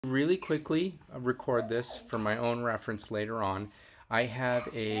Really quickly record this for my own reference later on. I have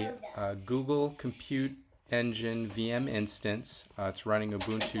a Google Compute Engine VM instance. It's running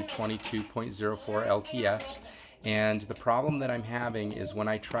Ubuntu 22.04 LTS, and the problem that I'm having is when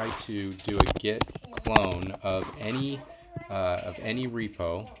I try to do a git clone of any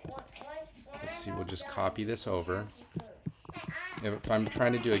repo. Let's see, we'll just copy this over. If I'm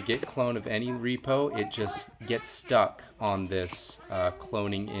trying to do a git clone of any repo, it just gets stuck on this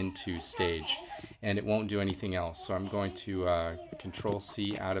cloning into stage, and it won't do anything else. So I'm going to Control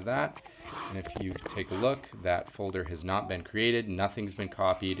C out of that, and if you take a look, that folder has not been created, nothing's been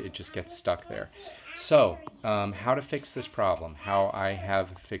copied, it just gets stuck there. So how to fix this problem, how I have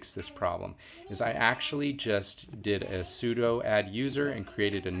fixed this problem, is I actually just did a sudo add user and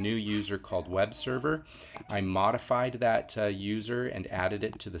created a new user called web server. I modified that user and added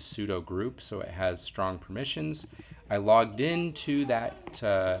it to the sudo group so it has strong permissions. I logged into that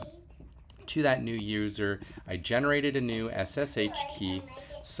new user. I generated a new SSH key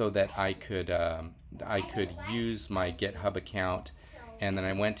so that I could use my GitHub account, and then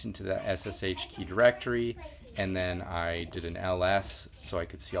I went into the SSH key directory, and then I did an ls so I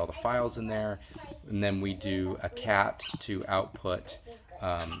could see all the files in there, and then we do a cat to output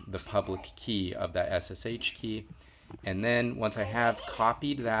the public key of that SSH key. And then once I have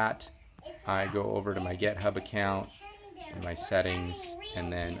copied that, I go over to my GitHub account and my settings,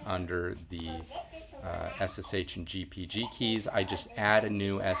 and then under the SSH and GPG keys, I just add a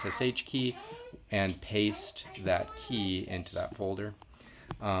new SSH key and paste that key into that folder.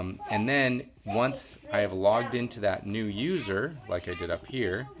 And then once I have logged into that new user, like I did up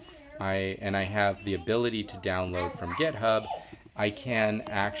here, and I have the ability to download from GitHub, I can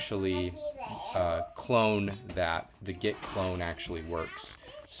actually clone that. The git clone actually works.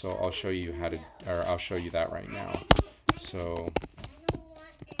 So I'll show you how to, or I'll show you that right now. So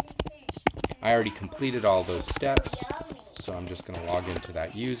I already completed all those steps, so I'm just going to log into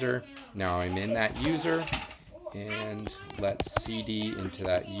that user. Now I'm in that user, and let's cd into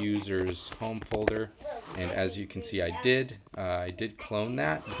that user's home folder. And as you can see, I did clone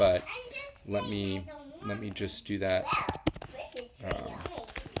that, but let me just do that.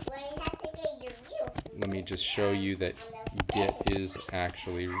 Let me just show you that git is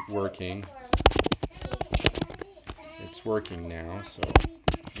actually working. It's working now, so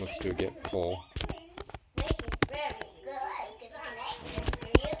let's do a git pull.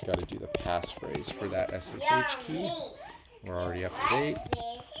 Got to do the passphrase for that SSH key. We're already up to date.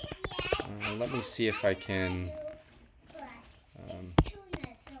 Let me see if I can.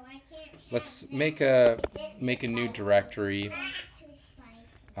 Let's make a new directory,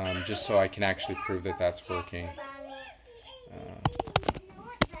 just so I can actually prove that that's working.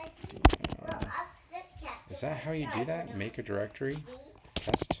 Is that how you do that? Make a directory?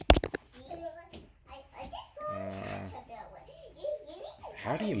 Test?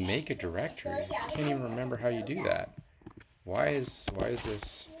 How do you make a directory? I can't even remember how you do that. Why is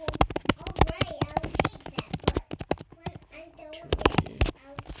this?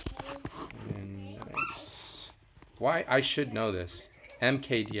 Why? I should know this.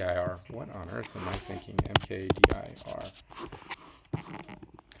 mkdir. What on earth am I thinking? mkdir.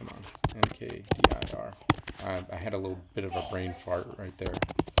 Come on. mkdir. I had a little bit of a brain fart right there.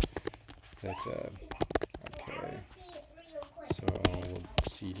 That's a... Okay. So we'll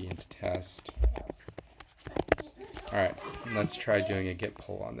cd into test. Alright, let's try doing a git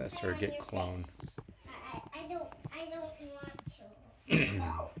pull on this, or a git clone.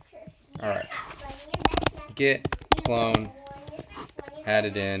 Alright. Git clone,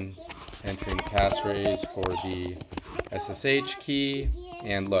 added in, entering the passphrase for the SSH key,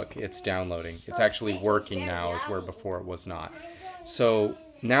 and look, it's downloading. It's actually working now, as where before it was not. So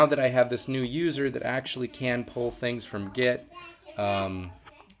now that I have this new user that actually can pull things from Git,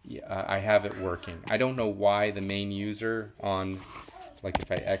 I have it working. I don't know why the main user on, like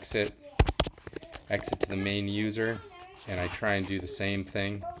if I exit to the main user and I try and do the same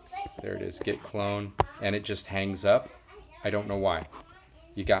thing, there it is, git clone, and it just hangs up. I don't know why.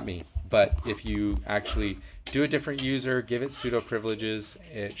 You got me. But if you actually do a different user, give it sudo privileges,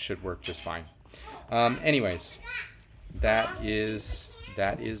 it should work just fine. Anyways, that is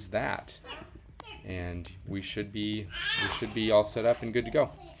that, and we should be all set up and good to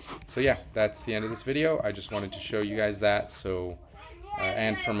go. So yeah, that's the end of this video. I just wanted to show you guys that, so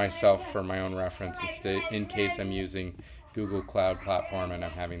and for myself, for my own reference, in case I'm using Google Cloud Platform and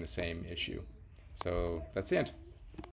I'm having the same issue. So that's the end.